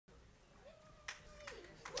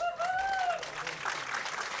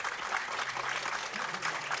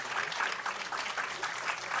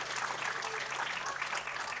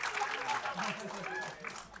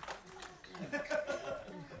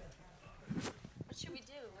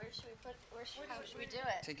How should we do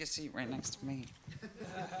it? Take a seat right next to me.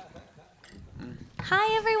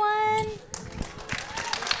 Hi, everyone.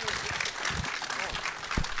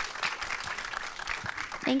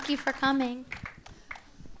 Thank you for coming.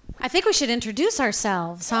 I think we should introduce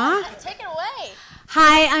ourselves, huh? Take it away.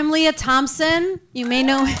 Hi, I'm Lea Thompson. You may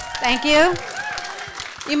know, thank you.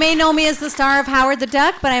 You may know me as the star of Howard the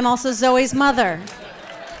Duck, but I'm also Zoey's mother.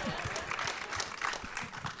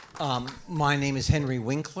 My name is Henry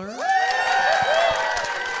Winkler.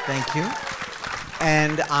 Thank you.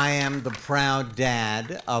 And I am the proud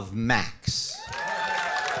dad of Max.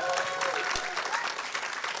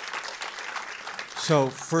 So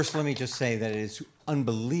first, let me just say that it is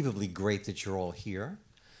unbelievably great that you're all here.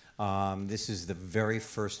 This is the very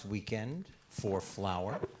first weekend for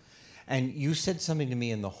Flower. And you said something to me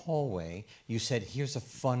in the hallway. You said, here's a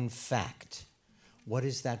fun fact. What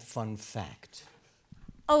is that fun fact?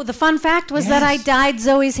 Oh, the fun fact was that I dyed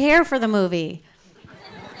Zoey's hair for the movie.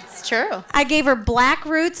 It's true. I gave her black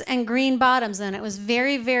roots and green bottoms, and it was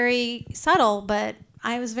very, very subtle, but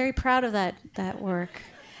I was very proud of that work.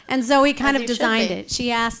 And Zoey kind of designed it.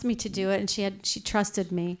 She asked me to do it, and she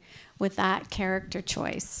trusted me with that character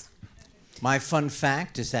choice. My fun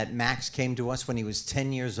fact is that Max came to us when he was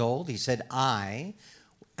 10 years old. He said, I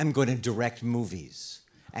am going to direct movies.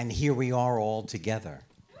 And here we are all together.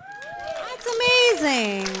 That's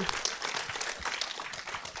amazing.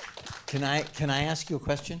 Can I ask you a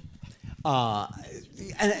question?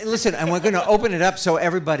 And listen, and we're going to open it up so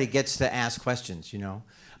everybody gets to ask questions, you know.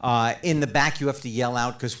 In the back, you have to yell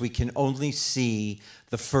out because we can only see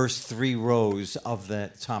the first 3 rows of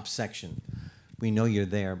the top section. We know you're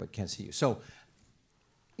there, but can't see you. So,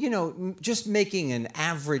 you know, just making an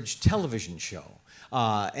average television show,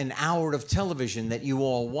 an hour of television that you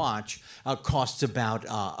all watch costs about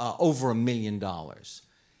over $1 million.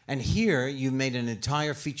 And here, you made an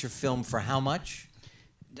entire feature film for how much?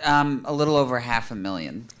 A little over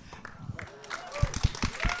 $500,000.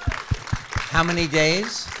 How many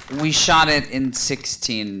days? We shot it in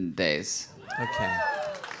 16 days. Okay.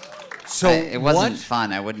 So it wasn't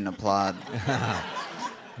fun. I wouldn't applaud.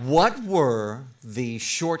 What were the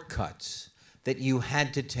shortcuts that you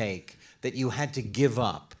had to take, that you had to give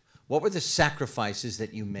up? What were the sacrifices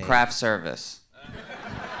that you made? Craft service.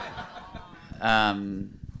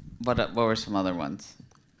 What were some other ones?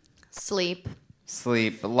 Sleep.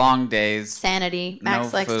 Long days. Sanity.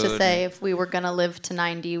 Max likes to say if we were going to live to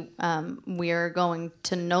 90, we're going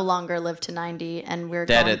to no longer live to 90, and we're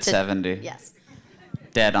dead going at to... 70. Yes.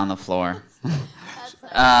 Dead on the floor.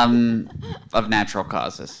 Of natural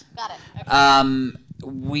causes. Got it.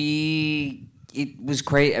 Okay. It was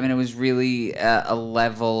great. I mean, it was really a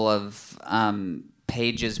level of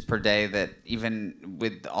pages per day that even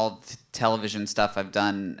with all the television stuff I've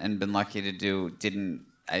done and been lucky to do,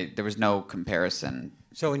 there was no comparison.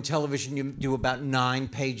 So in television, you do about 9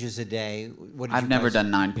 pages a day. I've never done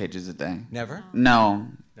 9 pages a day. Never? No.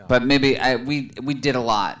 But maybe we did a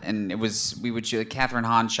lot, and we would shoot. Catherine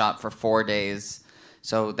Hahn shot for 4 days,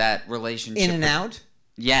 so that relationship. In and out?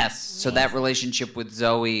 Yes. So that relationship with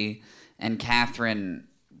Zoey and Catherine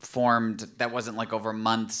formed. That wasn't like over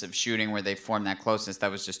months of shooting where they formed that closeness.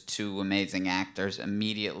 That was just 2 amazing actors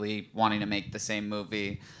immediately wanting to make the same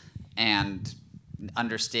movie, and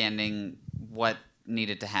understanding what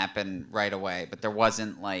needed to happen right away. But there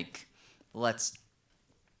wasn't like, let's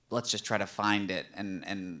just try to find it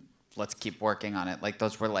and let's keep working on it. Like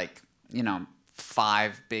those were like,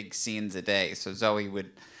 5 big scenes a day. So Zoey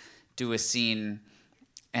would do a scene,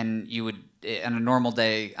 and you would, on a normal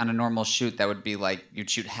day, on a normal shoot, that would be like,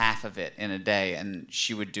 you'd shoot half of it in a day, and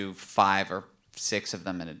she would do 5 or 6 of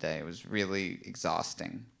them in a day. It was really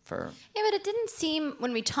exhausting. Yeah, but it didn't seem,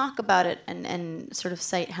 when we talk about it and sort of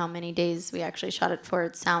cite how many days we actually shot it for,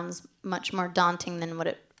 it sounds much more daunting than what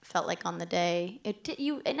it felt like on the day.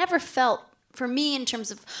 It never felt, for me, in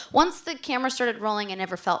terms of, once the camera started rolling, it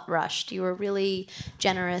never felt rushed. You were really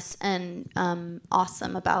generous and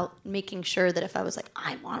awesome about making sure that if I was like,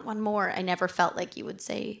 I want one more, I never felt like you would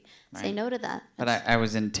say no to that. But I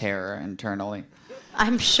was in terror internally.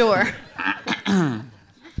 I'm sure.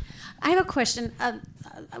 I have a question.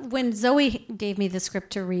 When Zoey gave me the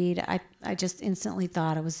script to read, I just instantly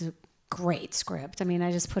thought it was a great script. I mean,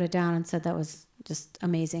 I just put it down and said that was just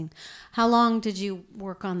amazing. How long did you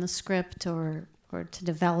work on the script or to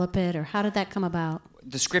develop it, or how did that come about?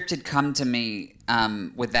 The script had come to me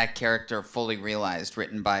with that character fully realized,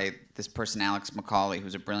 written by this person, Alex McCauley,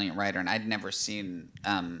 who's a brilliant writer, and I'd never seen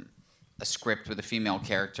a script with a female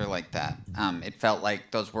character like that. It felt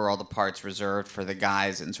like those were all the parts reserved for the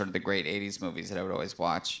guys in sort of the great 80s movies that I would always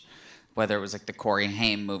watch, whether it was like the Corey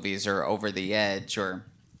Haim movies or Over the Edge or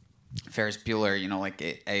Ferris Bueller, you know,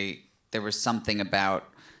 like there was something about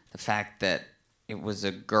the fact that it was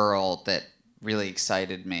a girl that really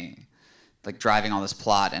excited me, like driving all this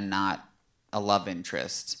plot and not a love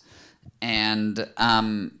interest. And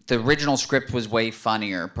the original script was way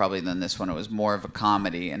funnier probably than this one. It was more of a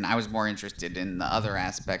comedy, and I was more interested in the other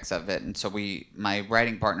aspects of it. And so my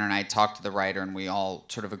writing partner and I talked to the writer, and we all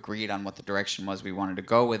sort of agreed on what the direction was we wanted to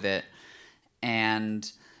go with it.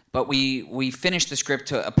 But we finished the script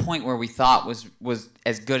to a point where we thought was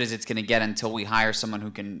as good as it's going to get until we hire someone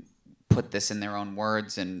who can put this in their own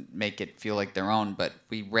words and make it feel like their own. But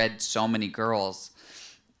we read so many girls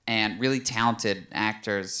and really talented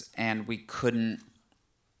actors, and we couldn't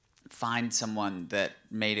find someone that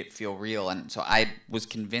made it feel real. And so I was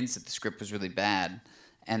convinced that the script was really bad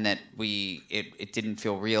and that it didn't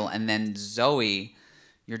feel real. And then Zoey,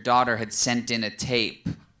 your daughter, had sent in a tape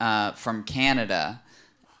from Canada,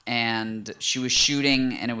 and she was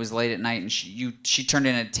shooting, and it was late at night, and she turned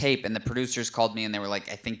in a tape, and the producers called me, and they were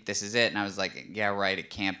like, I think this is it. And I was like, yeah, right, it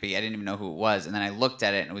can't be. I didn't even know who it was. And then I looked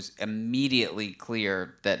at it, and it was immediately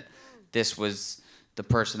clear that this was the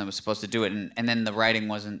person that was supposed to do it. And then the writing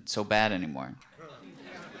wasn't so bad anymore.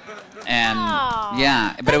 And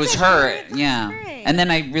yeah, but it was her. Yeah. Great. And then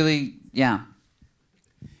I really, yeah.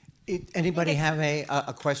 Anybody have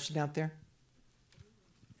a question out there?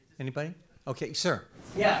 Anybody? Okay, sir.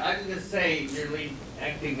 Yeah, I was going to say your lead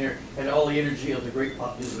acting there had all the energy of the great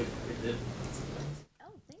pop music.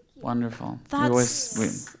 Wonderful. That's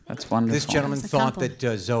wonderful. This gentleman That's a thought that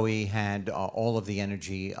compliment. Zoey had all of the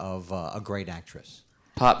energy of a great actress.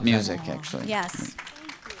 Pop music, actually. Yes.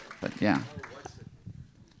 But yeah.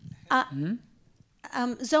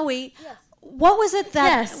 Zoey, what was it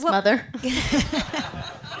that... Yes, Mother.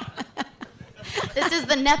 This is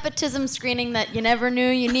the nepotism screening that you never knew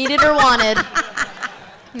you needed or wanted.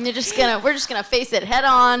 And we're just gonna face it head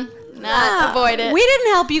on, not avoid it. We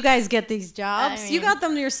didn't help you guys get these jobs. I you mean, got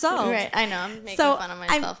them yourselves. Right, I know. I'm making fun of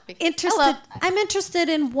myself. I'm interested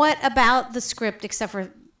in what about the script, except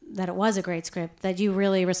for that it was a great script, that you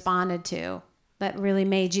really responded to, that really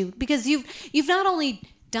made you, because you've not only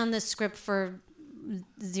done this script for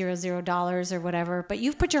 $0 or whatever, but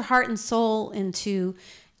you've put your heart and soul into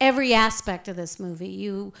every aspect of this movie.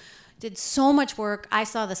 You did so much work. I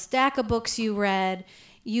saw the stack of books you read.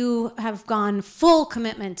 You have gone full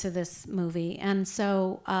commitment to this movie. And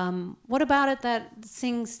so what about it that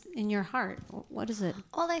sings in your heart? What is it?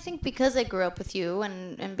 Well, I think because I grew up with you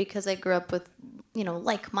and because I grew up with,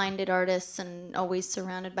 like-minded artists and always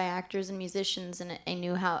surrounded by actors and musicians, and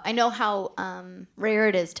I know how rare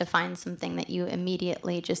it is to find something that you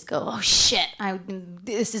immediately just go, oh shit,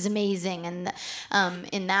 this is amazing. And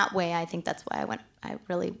in that way, I think that's why I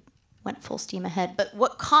really went full steam ahead. But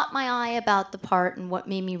what caught my eye about the part and what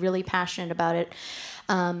made me really passionate about it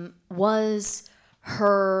was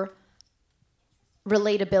her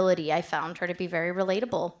relatability. I found her to be very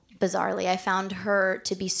relatable, bizarrely. I found her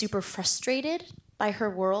to be super frustrated by her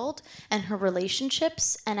world and her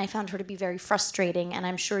relationships, and I found her to be very frustrating, and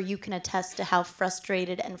I'm sure you can attest to how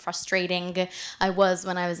frustrated and frustrating I was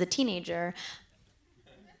when I was a teenager.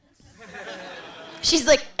 She's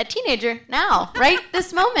like a teenager now, right?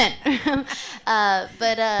 This moment.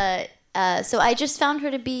 So I just found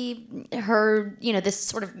her to be her, this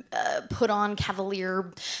sort of put-on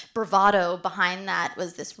cavalier bravado behind that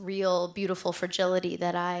was this real, beautiful fragility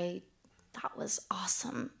that I thought was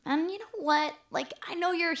awesome. And you know what? Like, I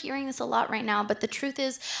know you're hearing this a lot right now, but the truth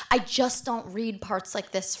is, I just don't read parts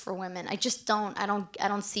like this for women. I just don't. I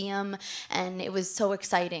don't see them. And it was so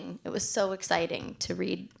exciting. It was so exciting to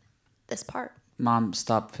read this part. Mom,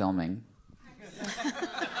 stop filming.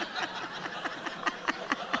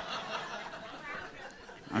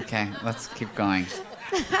 Okay, let's keep going.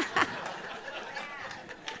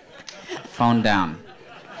 Phone down.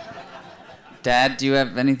 Dad, do you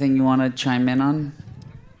have anything you want to chime in on?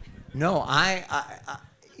 No,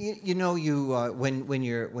 when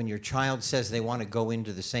your child says they want to go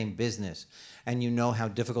into the same business, and you know how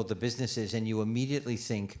difficult the business is, and you immediately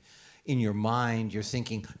think, in your mind, you're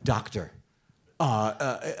thinking, doctor,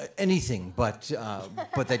 anything, but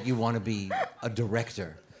that you want to be a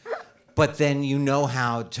director. But then you know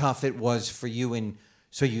how tough it was for you, and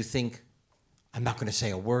so you think, I'm not going to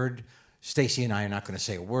say a word. Stacy and I are not going to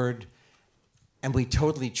say a word. And we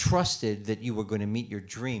totally trusted that you were going to meet your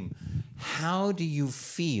dream. How do you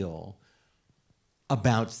feel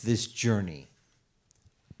about this journey?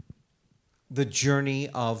 The journey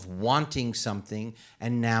of wanting something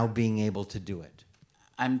and now being able to do it.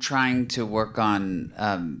 I'm trying to work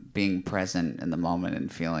on being present in the moment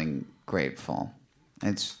and feeling grateful.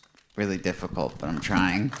 It's really difficult, but I'm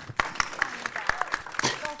trying.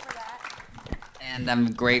 And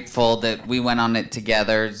I'm grateful that we went on it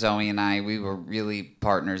together, Zoey and I. We were really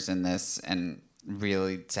partners in this and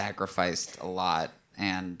really sacrificed a lot.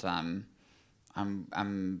 And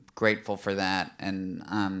I'm grateful for that.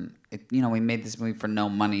 And we made this movie for no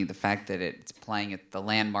money. The fact that it's playing at the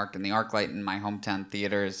Landmark and the ArcLight in my hometown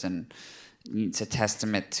theaters, and it's a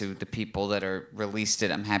testament to the people that are released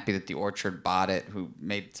it. I'm happy that the Orchard bought it, who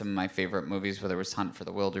made some of my favorite movies, whether it was Hunt for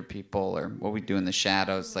the Wilder People or What We Do in the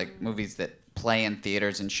Shadows, like movies that play in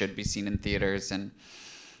theaters and should be seen in theaters. And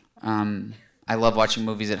I love watching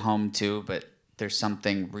movies at home too, but there's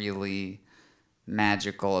something really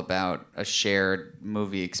magical about a shared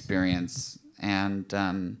movie experience. And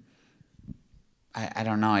I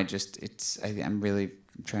don't know. I'm really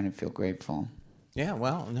trying to feel grateful. Yeah,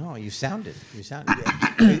 well, no, you sounded.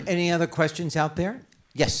 Any other questions out there?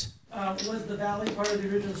 Yes. Was the valley part of the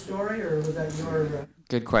original story, or was that your...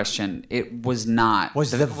 Good question. It was not.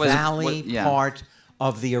 Was the valley part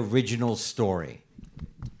of the original story?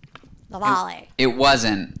 The valley. It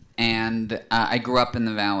wasn't. And I grew up in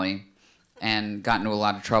the valley and got into a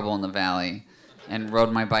lot of trouble in the valley and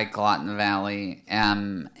rode my bike a lot in the valley.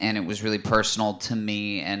 And it was really personal to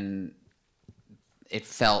me, and it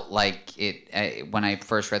felt like when I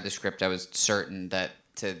first read the script, I was certain that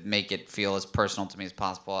to make it feel as personal to me as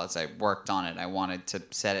possible as I worked on it, I wanted to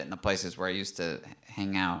set it in the places where I used to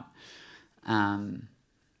hang out.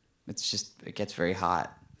 It gets very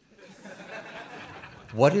hot.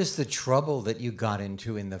 What is the trouble that you got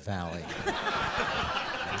into in the valley?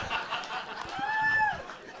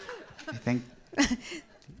 I think.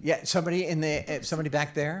 Yeah, somebody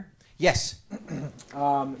back there? Yes.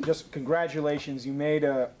 Just congratulations. You made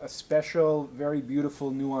a special, very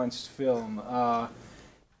beautiful, nuanced film.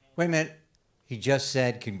 Wait a minute. He just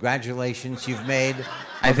said, congratulations, you've made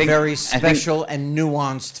a very special and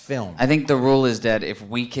nuanced film. I think the rule is that if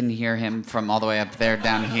we can hear him from all the way up there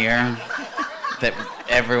down here, that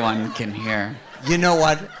everyone can hear. You know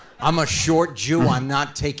what? I'm a short Jew. I'm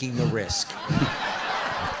not taking the risk.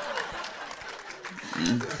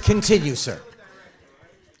 Continue, sir.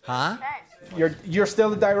 Huh? You're still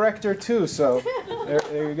the director too, so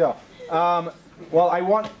there you go.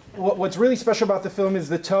 What's really special about the film is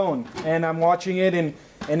the tone, and I'm watching it, and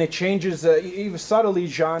it changes even subtly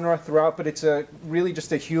genre throughout, but it's really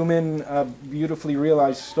just a human, beautifully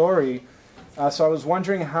realized story. So I was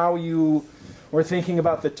wondering how you were thinking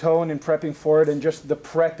about the tone and prepping for it, and just the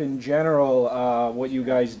prep in general, what you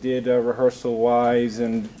guys did rehearsal-wise.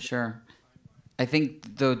 And Sure. I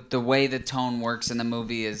think the way the tone works in the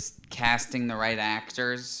movie is casting the right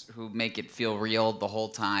actors who make it feel real the whole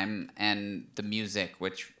time, and the music,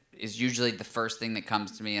 which is usually the first thing that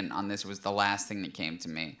comes to me, and on this was the last thing that came to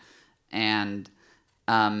me. And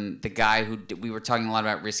the guy we were talking a lot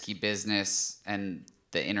about Risky Business and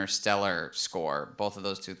the Interstellar score, both of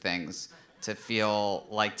those two things, to feel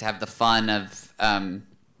like to have the fun of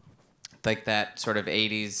like that sort of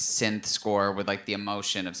 80s synth score with like the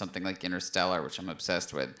emotion of something like Interstellar, which I'm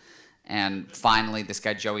obsessed with. And finally, this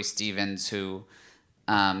guy Joey Stevens, who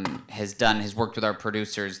has worked with our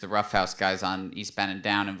producers, the Rough House guys, on Eastbound and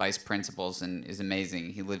Down and Vice Principals, and is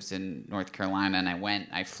amazing. He lives in North Carolina, and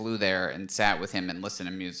I flew there and sat with him and listened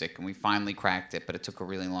to music, and we finally cracked it, but it took a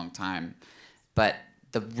really long time. But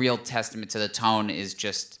the real testament to the tone is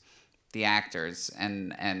just the actors,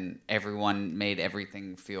 and everyone made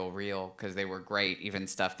everything feel real because they were great, even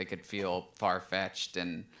stuff that could feel far-fetched.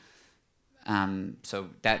 And so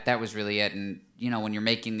that was really it. And when you're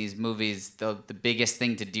making these movies, the biggest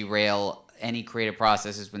thing to derail any creative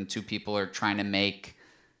process is when two people are trying to make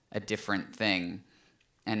a different thing,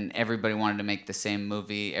 and everybody wanted to make the same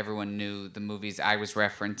movie. Everyone knew the movies I was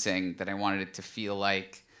referencing that I wanted it to feel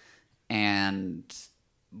like, and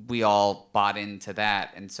we all bought into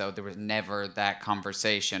that. And so there was never that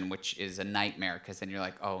conversation, which is a nightmare, because then you're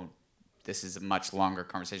like, oh, this is a much longer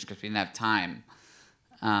conversation because we didn't have time.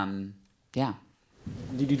 Yeah.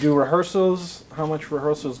 did you do rehearsals? How much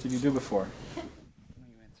rehearsals did you do before?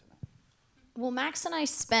 Well, Max and I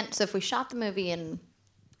spent, so if we shot the movie in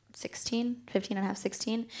 15 and a half,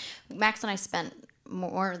 16, Max and I spent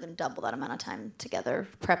more than double that amount of time together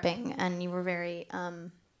prepping, and you were very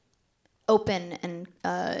open and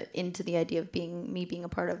into the idea of me being a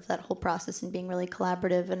part of that whole process and being really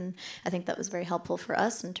collaborative, and I think that was very helpful for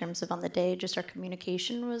us in terms of on the day, just our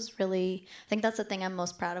communication was really, I think that's the thing I'm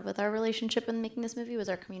most proud of with our relationship in making this movie, was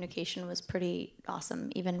our communication was pretty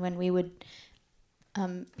awesome, even when we would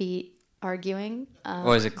be arguing.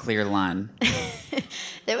 Always a clear line.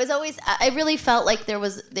 There was always, I really felt like it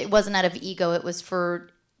wasn't out of ego, it was for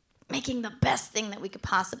making the best thing that we could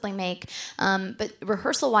possibly make. But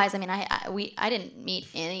rehearsal-wise, I mean, I didn't meet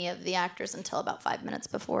any of the actors until about 5 minutes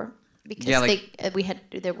before because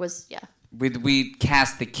We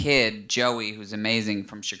cast the kid Joey, who's amazing,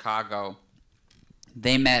 from Chicago.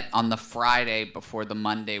 They met on the Friday before the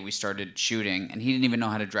Monday we started shooting, and he didn't even know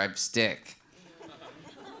how to drive stick.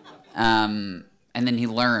 And then he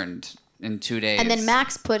learned in 2 days. And then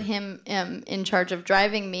Max put him in charge of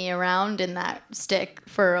driving me around in that stick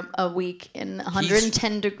for a week in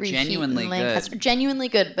 110-degree heat in Lancaster. Genuinely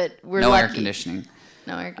good, but we're no lucky. air conditioning.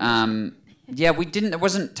 No air conditioning. Yeah, we didn't. There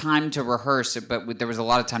wasn't time to rehearse it, but there was a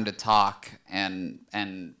lot of time to talk and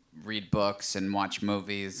read books and watch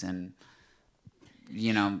movies and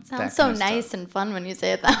Sounds so nice and fun when you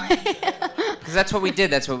say it that way. Because that's what we did.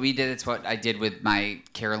 That's what I did with my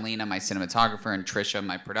Carolina, my cinematographer, and Trisha,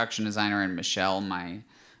 my production designer, and Michelle, my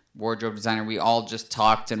wardrobe designer. We all just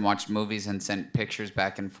talked and watched movies and sent pictures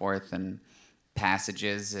back and forth and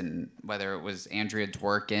passages, and whether it was Andrea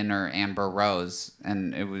Dworkin or Amber Rose,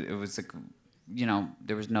 and it was like,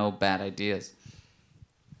 there was no bad ideas.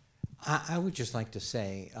 I would just like to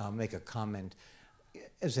say, make a comment.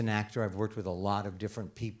 As an actor, I've worked with a lot of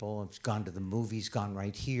different people. I've gone to the movies, gone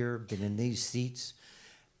right here, been in these seats.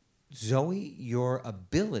 Zoey, your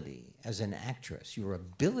ability as an actress, your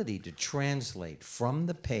ability to translate from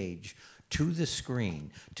the page to the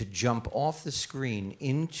screen, to jump off the screen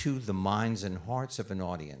into the minds and hearts of an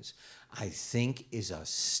audience, I think is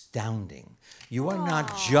astounding. You are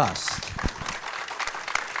not just...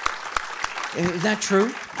 Is that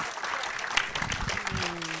true?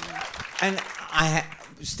 And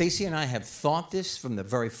Stacey and I have thought this from the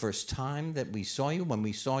very first time that we saw you, when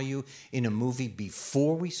we saw you in a movie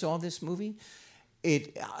before we saw this movie. I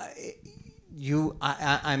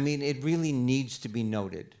mean, it really needs to be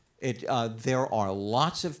noted. There are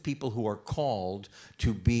lots of people who are called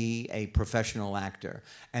to be a professional actor,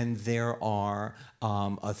 and there are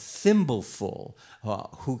a thimbleful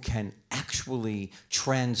who can actually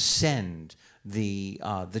transcend the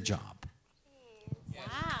job.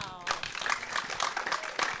 Wow.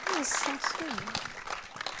 That was so sweet.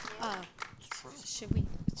 Should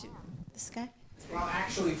this guy? Well,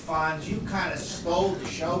 actually, Fonz, you kind of stole the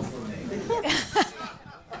show from me.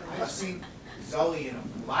 I've seen Zoey in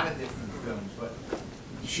a lot of different films, but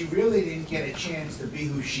she really didn't get a chance to be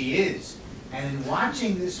who she is. And in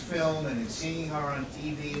watching this film and in seeing her on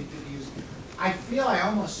TV interviews, I feel I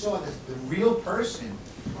almost saw the real person,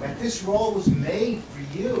 that this role was made for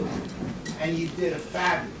you. And you did a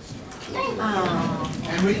fabulous job.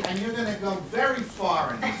 And you're going to go very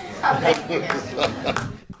far in this role.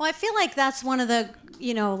 Well, I feel like that's one of the,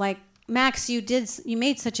 like, Max, you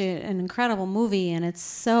made such an incredible movie, and it's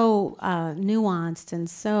so nuanced and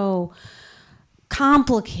so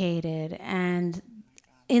complicated, and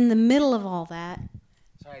in the middle of all that...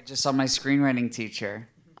 Sorry, I just saw my screenwriting teacher.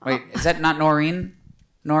 Wait, is that not Noreen?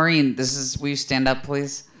 Noreen, will you stand up,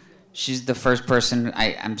 please? She's the first person,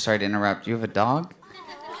 I'm sorry to interrupt. You have a dog?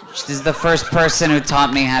 She's the first person who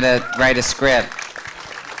taught me how to write a script.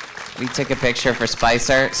 We took a picture for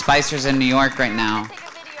Spicer. Spicer's in New York right now. Take a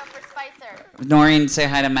video for Spicer. Noreen, say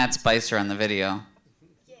hi to Matt Spicer on the video.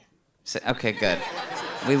 Yeah. Okay, good.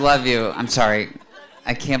 We love you. I'm sorry.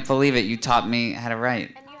 I can't believe it. You taught me how to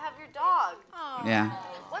write. And you have your dog. Aww. Yeah.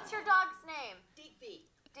 What's your dog's name?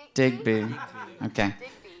 Digby. Okay.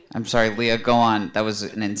 I'm sorry, Leah, go on. That was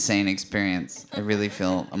an insane experience. I really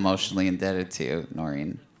feel emotionally indebted to you,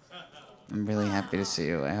 Noreen. I'm really happy to see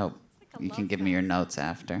you. I hope you can give me your notes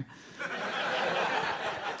after.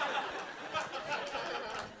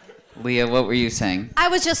 Leah, what were you saying? I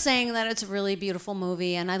was just saying that it's a really beautiful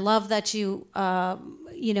movie, and I love that you,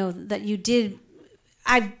 that you did.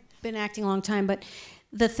 I've been acting a long time, but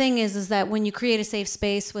the thing is that when you create a safe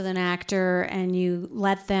space with an actor and you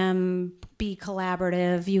let them be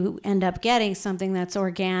collaborative, you end up getting something that's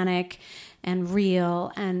organic and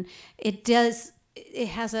real, and it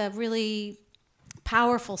has a really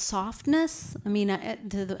powerful softness. I mean, I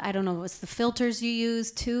don't know, it's the filters you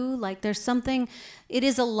use too. Like, there's something. It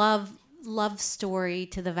is a love story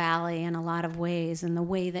to the Valley in a lot of ways, and the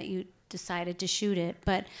way that you decided to shoot it.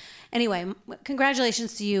 But anyway,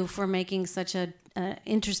 congratulations to you for making such a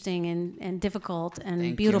interesting and difficult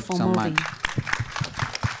and beautiful movie. Thank you so much.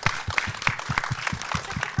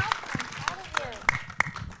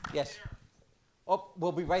 Yes. Oh,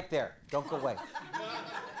 we'll be right there. Don't go away.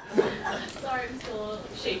 Sorry, I'm still a little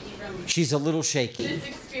shaky from She's a little shaky. this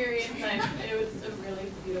experience. It was a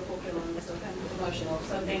really beautiful film, so kind of emotional.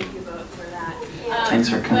 So thank you both for that. Thanks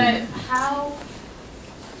for coming. But how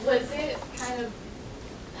was it kind of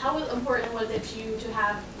how important was it to you to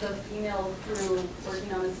have the female crew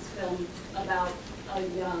working on this film about a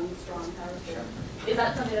young, strong character? Is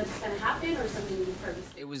that something that's going to happen, or something you've heard?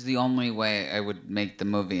 It was the only way I would make the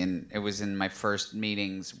movie, and it was in my first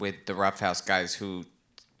meetings with the Rough House guys who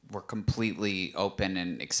were completely open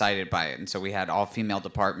and excited by it. And so we had all female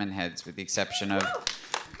department heads, with the exception of,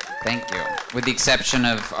 thank you, with the exception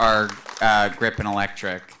of our Grip and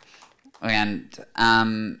Electric. And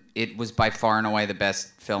it was by far and away the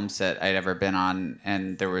best film set I'd ever been on,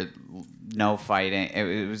 and there were no fighting.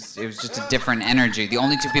 It was just a different energy. The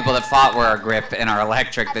only two people that fought were our Grip and our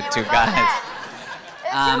Electric, the two guys.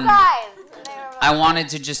 I wanted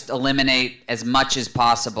to just eliminate as much as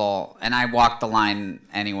possible, and I walked the line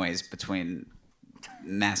anyways between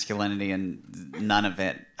masculinity and none of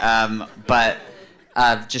it. But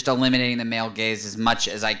just eliminating the male gaze as much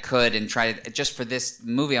as I could, and try to, just for this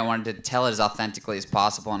movie, I wanted to tell it as authentically as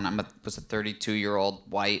possible. And was a 32-year-old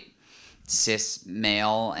white cis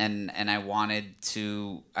male, and I wanted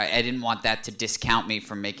to. I didn't want that to discount me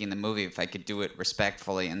from making the movie if I could do it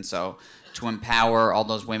respectfully. And so, to empower all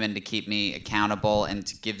those women to keep me accountable and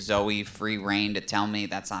to give Zoey free reign to tell me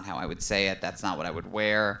that's not how I would say it, that's not what I would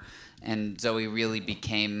wear. And Zoey really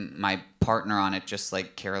became my partner on it, just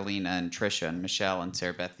like Carolina and Trisha and Michelle and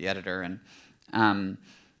Sarah Beth, the editor. And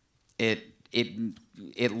it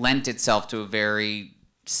lent itself to a very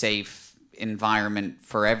safe environment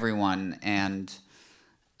for everyone. And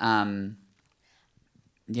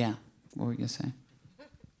yeah, what were you gonna say?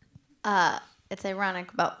 It's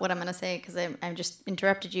ironic about what I'm going to say because I just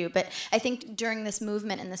interrupted you. But I think during this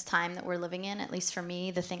movement and this time that we're living in, at least for me,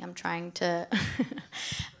 the thing I'm trying to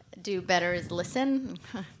do better is listen.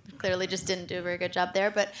 Clearly just didn't do a very good job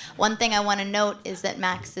there. But one thing I want to note is that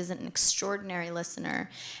Max is an extraordinary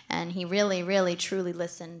listener. And he really, really, truly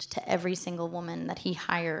listened to every single woman that he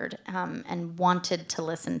hired and wanted to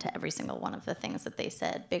listen to every single one of the things that they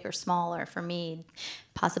said, big or small, or for me,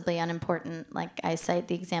 possibly unimportant. Like I cite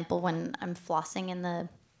the example when I'm flossing in the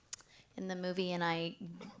movie, and I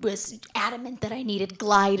was adamant that I needed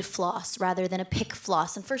glide floss rather than a pick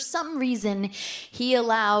floss. And for some reason, he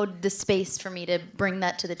allowed the space for me to bring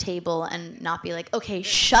that to the table and not be like, okay,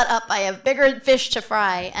 shut up, I have bigger fish to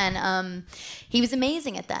fry. And he was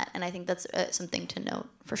amazing at that, and I think that's something to note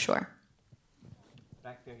for sure.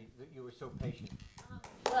 Back there, you were so patient.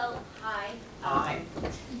 Well, hi. Hi.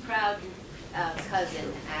 Proud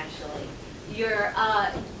cousin, actually.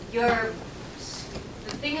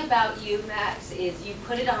 The thing about you, Max, is you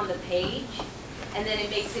put it on the page, and then it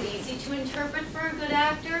makes it easy to interpret for a good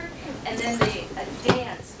actor. And then a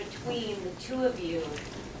dance between the two of you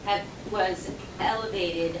was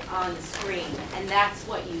elevated on the screen, and that's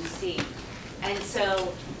what you see. And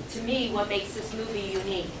so, to me, what makes this movie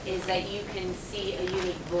unique is that you can see a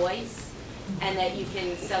unique voice, and that you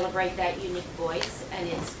can celebrate that unique voice, and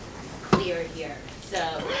it's clear here. So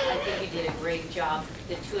I think you did a great job,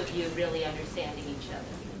 the two of you really understanding each other.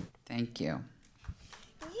 Thank you.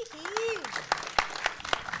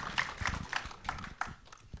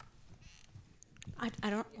 I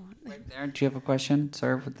don't. Right there, do you have a question,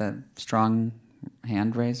 sir, with the strong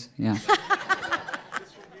hand raise? Yeah.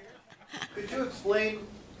 Could you explain,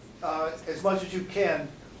 as much as you can,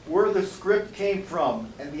 where the script came from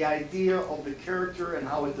and the idea of the character and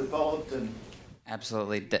how it developed? And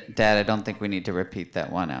Absolutely. Dad, I don't think we need to repeat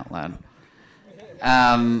that one out loud.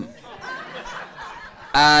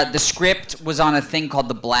 The script was on a thing called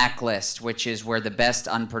the Blacklist, which is where the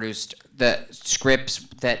scripts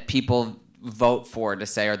that people vote for to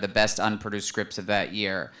say are the best unproduced scripts of that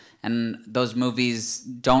year. And those movies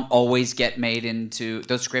don't always get made into,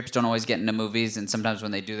 those scripts don't always get into movies, and sometimes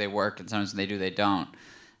when they do, they work, and sometimes when they do, they don't.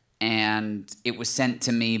 And it was sent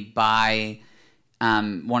to me by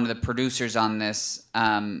one of the producers on this,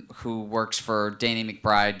 who works for Danny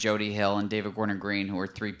McBride, Jody Hill, and David Gordon Green, who are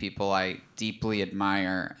three people I deeply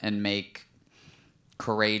admire and make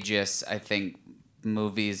courageous, I think,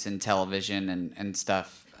 movies and television and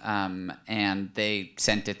stuff. And they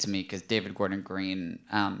sent it to me because David Gordon Green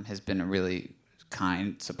has been a really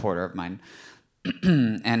kind supporter of mine.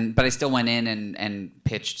 But I still went in and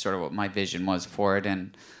pitched sort of what my vision was for it.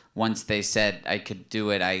 And once they said I could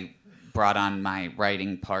do it, I brought on my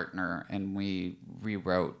writing partner, and we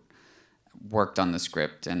worked on the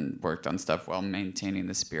script and worked on stuff while maintaining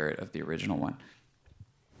the spirit of the original one.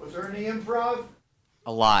 was there any improv?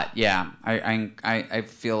 A lot, yeah. I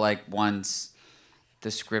feel like once the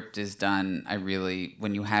script is done,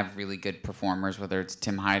 when you have really good performers, whether it's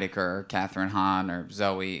Tim Heidecker or Catherine Hahn or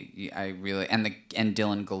Zoey, and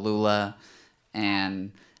Dylan Galula,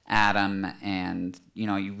 and Adam, and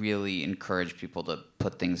you really encourage people to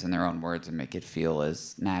put things in their own words and make it feel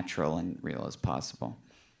as natural and real as possible.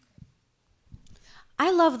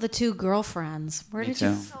 I love the two girlfriends. Where Me did too.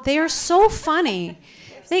 you? They are so funny.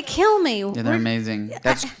 They kill me. Yeah, they're amazing.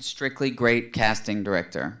 That's strictly great casting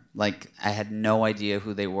director. Like, I had no idea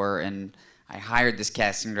who they were, and I hired this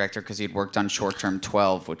casting director because he'd worked on Short Term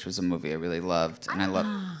 12, which was a movie I really loved, and I loved.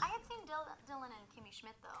 I had seen Dylan and Kimmy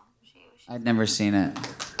Schmidt though. I'd never seen it.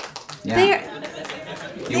 Yeah.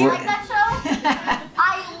 Do you like that show?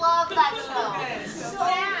 I love that show. So,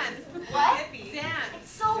 what? It's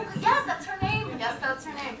so. Yes, that's her name. Yes, that's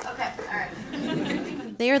her name. Okay, all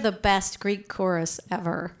right. They are the best Greek chorus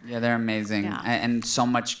ever. Yeah, they're amazing. Yeah. And so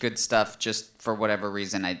much good stuff. Just for whatever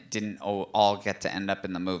reason, I didn't all get to end up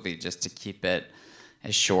in the movie, just to keep it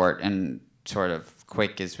as short and sort of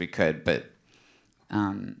quick as we could. But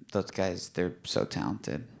those guys, they're so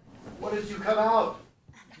talented. What did you come out?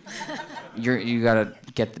 You gotta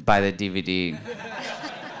buy the DVD.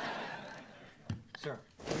 Sure.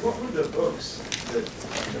 What were the books that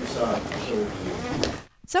you saw?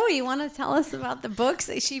 Zoe, you want to tell us about the books?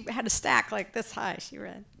 She had a stack like this high. She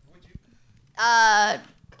read.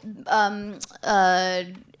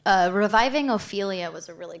 Reviving Ophelia was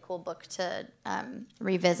a really cool book to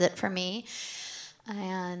revisit for me.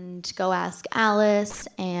 And Go Ask Alice.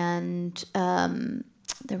 And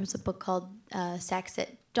there was a book called Sex at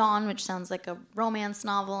Dawn, which sounds like a romance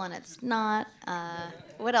novel, and it's not.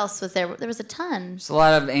 What else was there? There was a ton. There's a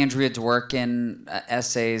lot of Andrea Dworkin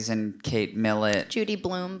essays and Kate Millett. Judy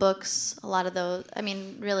Blume books, a lot of those. I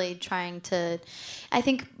mean, really trying to. I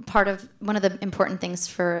think one of the important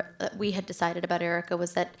things we had decided about Erica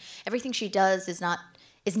was that everything she does is not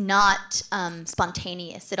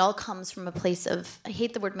spontaneous. It all comes from a place of, I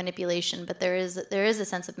hate the word manipulation, but there is a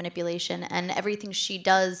sense of manipulation, and everything she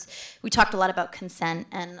does. We talked a lot about consent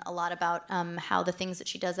and a lot about how the things that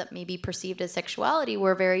she does that may be perceived as sexuality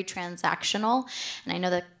were very transactional, and I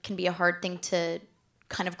know that can be a hard thing to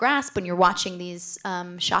kind of grasp when you're watching these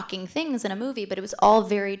shocking things in a movie, but it was all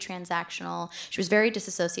very transactional. She was very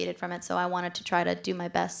disassociated from it, so I wanted to try to do my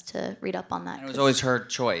best to read up on that. And it was always her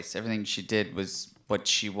choice. Everything she did was what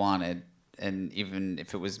she wanted, and even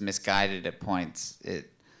if it was misguided at points, it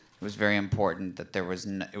was very important that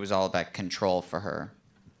it was all about control for her.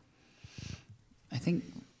 I think,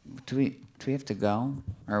 do we have to go,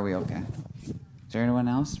 or are we okay? Is there anyone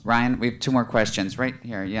else? Ryan, we have 2 more questions right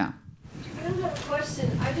here. Yeah. I don't have a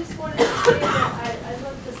question. I just wanted to say that I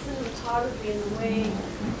love the cinematography and the way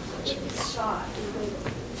it's shot.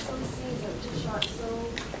 Some scenes are just shot so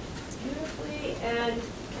beautifully, and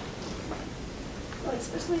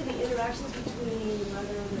especially the interactions between the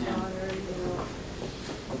mother and the daughter,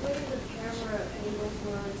 the way the camera angles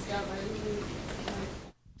were and stuff, I really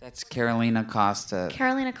That's Carolina Costa.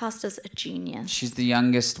 Carolina Costa's a genius. She's the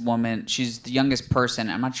youngest woman. She's the youngest person.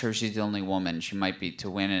 I'm not sure if she's the only woman. She might be to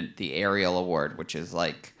win the Ariel Award, which is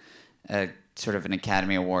like a sort of an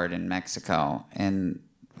Academy Award in Mexico. And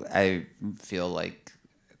I feel like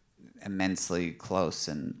immensely close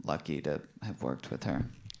and lucky to have worked with her.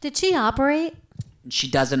 Did she operate? She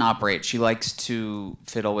doesn't operate. She likes to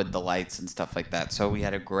fiddle with the lights and stuff like that. So we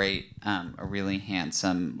had a really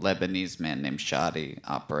handsome Lebanese man named Shadi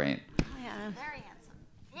operate. Oh, yeah. Very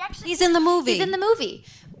handsome. He's in the movie. He's in the movie.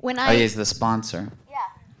 He's the sponsor. Yeah.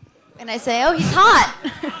 And I say, oh, he's hot.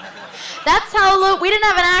 That's how low. We didn't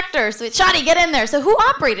have an actor, so Shadi, get in there. So who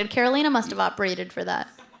operated? Carolina must have operated for that.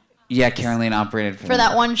 Yeah, Carolina operated for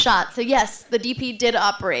that one shot. So yes, the DP did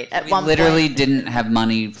operate at one point. We literally didn't have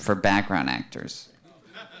money for background actors.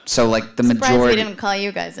 So like the Surprised majority. we didn't call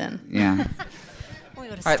you guys in. Yeah. All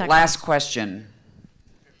right, last question.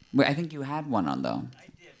 Wait, I think you had one on though.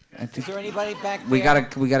 Is there anybody back there? We gotta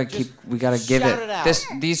give shout it. out.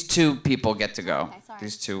 These 2 people get to go. Okay,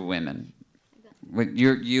 these 2 women.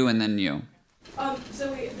 You and then you.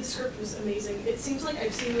 Zoe, the script was amazing. It seems like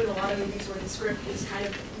I've seen you in a lot of movies where the script is kind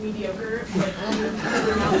of mediocre, like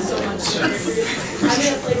you're not so much characters. I'm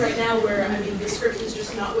in a play right now where, the script is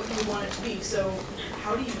just not what you want it to be, so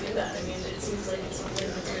how do you do that? It seems like it's something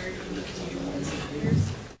that's very unique to you as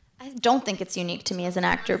actors. I don't think it's unique to me as an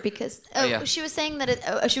actor because yeah. she was saying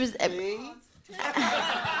that she was.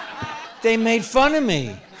 They made fun of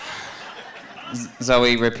me.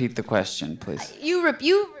 Zoe, repeat the question, please. You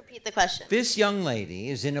repeat the question. This young lady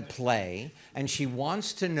is in a play, and she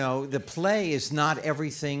wants to know the play is not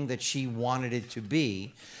everything that she wanted it to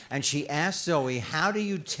be. And she asked Zoe, how do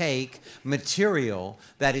you take material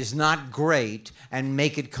that is not great and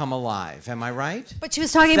make it come alive? Am I right? But she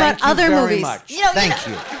was talking about other movies. Thank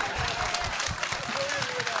you.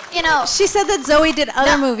 you know. She said that Zoey did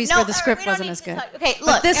other movies where the all script we don't wasn't need as to good. talk. Okay, But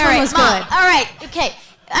look. this all one right, was Mom, good. All right, okay.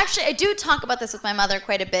 Actually, I do talk about this with my mother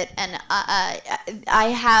quite a bit, and I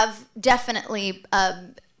have definitely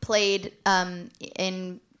played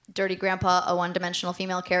in Dirty Grandpa a one-dimensional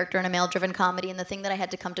female character in a male-driven comedy, and the thing that I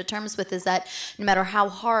had to come to terms with is that no matter how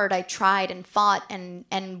hard I tried and fought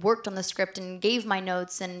and worked on the script and gave my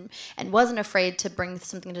notes and wasn't afraid to bring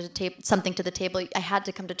something to the table, I had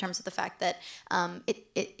to come to terms with the fact that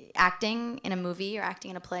acting in a movie or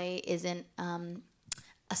acting in a play isn't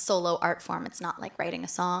a solo art form. It's not like writing a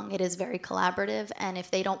song. It is very collaborative, and if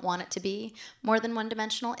they don't want it to be more than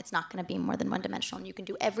one-dimensional, it's not going to be more than one-dimensional. And you can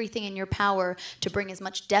do everything in your power to bring as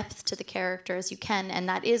much depth to the character as you can, and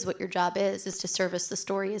that is what your job is to service the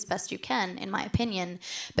story as best you can, in my opinion.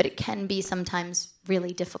 But it can be sometimes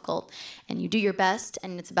really difficult, and you do your best,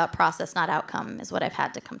 and it's about process, not outcome, is what I've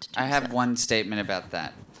had to come to terms I have with. one statement about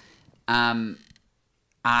that.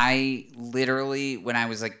 I literally, when I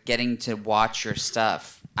was like getting to watch your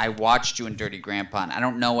stuff, I watched you in Dirty Grandpa, and I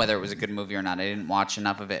don't know whether it was a good movie or not. I didn't watch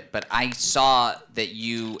enough of it, but I saw that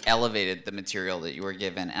you elevated the material that you were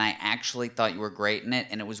given, and I actually thought you were great in it,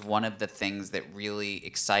 and it was one of the things that really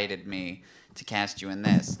excited me to cast you in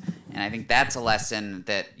this. And I think that's a lesson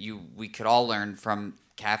that we could all learn from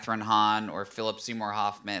Catherine Hahn or Philip Seymour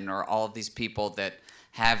Hoffman or all of these people that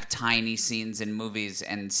have tiny scenes in movies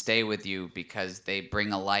and stay with you because they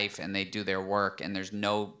bring a life and they do their work, and there's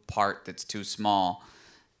no part that's too small.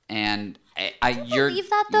 And you're believe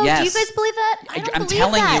that, though? Yes. Do you guys believe that? I'm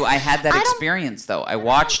telling you, I had that experience, though. I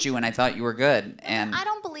watched you and I thought you were good. And I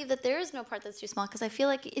don't believe that there is no part that's too small, because I feel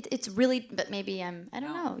like it's really. But maybe I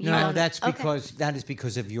don't know. No, that is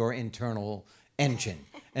because of your internal engine.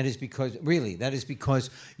 And it's because that is because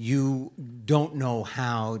you don't know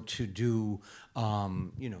how to do.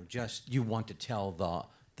 You want to tell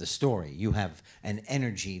the story. You have an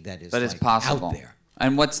energy that is it's possible out there.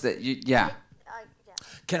 And what's the yeah.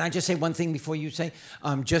 Can I just say one thing before you say?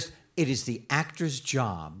 It is the actor's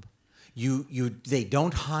job. They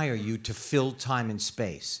don't hire you to fill time and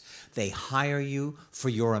space. They hire you for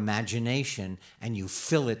your imagination, and you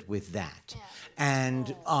fill it with that. Yeah.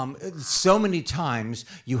 And so many times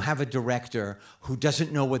you have a director who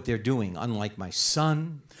doesn't know what they're doing, unlike my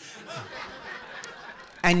son.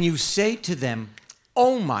 And you say to them,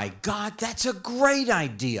 "Oh my God, that's a great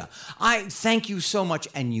idea. I thank you so much."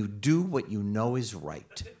 And you do what you know is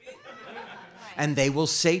right. And they will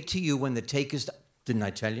say to you when the take is done, "Didn't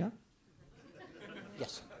I tell you?"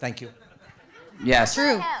 Yes, thank you. Yes.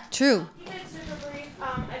 True. Keep it super brief.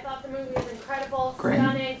 I thought the movie was incredible, Great.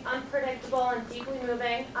 stunning, unpredictable, and deeply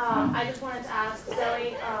moving. I just wanted to ask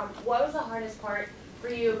Zoey, what was the hardest part for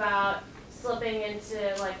you about slipping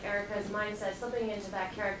into like Erica's mindset, slipping into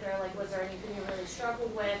that character? Like, was there anything you really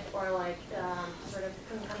struggled with, or like sort of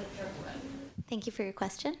couldn't come to terms with? Thank you for your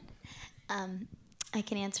question. I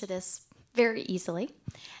can answer this very easily.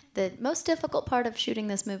 The most difficult part of shooting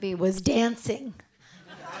this movie was dancing.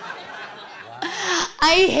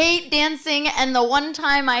 I hate dancing, and the one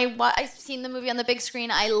time I seen the movie on the big screen,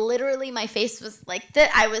 I literally, my face was like that.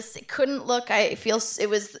 I couldn't look. It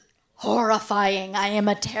was horrifying. I am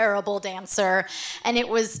a terrible dancer, and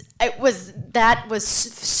that was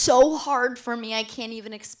so hard for me. I can't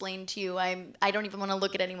even explain to you. I don't even want to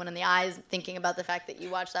look at anyone in the eyes thinking about the fact that you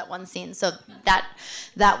watched that one scene. So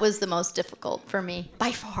that was the most difficult for me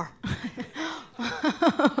by far.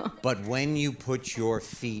 But when you put your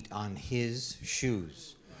feet on his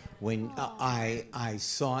shoes, when I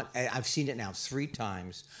saw it, I've seen it now 3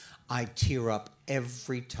 times. I tear up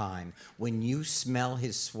every time. When you smell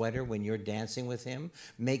his sweater when you're dancing with him,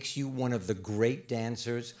 makes you one of the great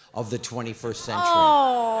dancers of the 21st century.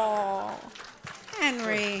 Oh,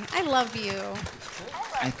 Henry, I love you.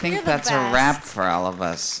 I think You're the that's best. a wrap for all of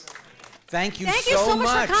us. Thank you so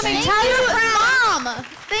much for coming. Thank Tell you, your friends. Mom.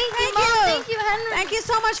 Thank you, Mom. Thank you, Henry. Thank you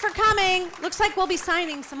so much for coming. Looks like we'll be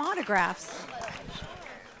signing some autographs.